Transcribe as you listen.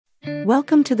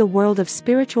Welcome to the world of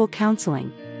spiritual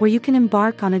counseling, where you can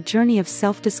embark on a journey of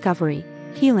self-discovery,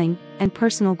 healing, and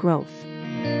personal growth.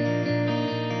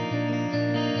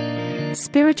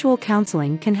 Spiritual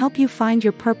counseling can help you find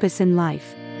your purpose in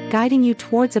life, guiding you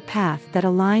towards a path that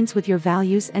aligns with your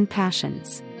values and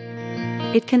passions.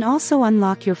 It can also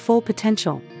unlock your full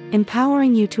potential,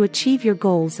 empowering you to achieve your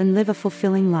goals and live a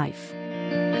fulfilling life.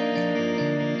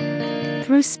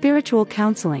 Through spiritual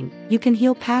counseling, you can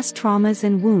heal past traumas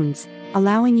and wounds,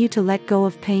 allowing you to let go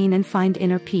of pain and find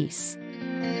inner peace.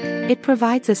 It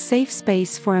provides a safe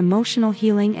space for emotional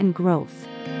healing and growth.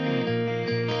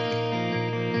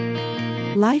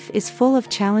 Life is full of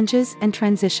challenges and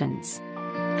transitions.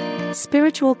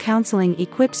 Spiritual counseling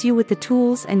equips you with the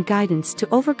tools and guidance to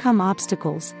overcome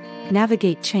obstacles,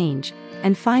 navigate change,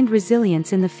 and find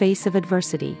resilience in the face of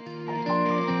adversity.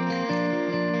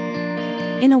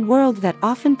 In a world that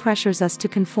often pressures us to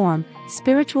conform,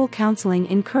 spiritual counseling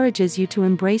encourages you to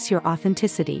embrace your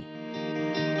authenticity.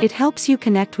 It helps you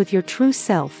connect with your true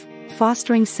self,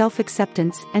 fostering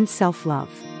self-acceptance and self-love.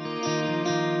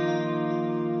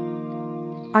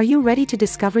 Are you ready to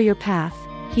discover your path,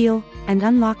 heal, and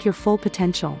unlock your full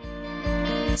potential?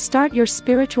 Start your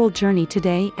spiritual journey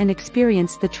today and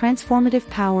experience the transformative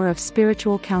power of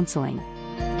spiritual counseling.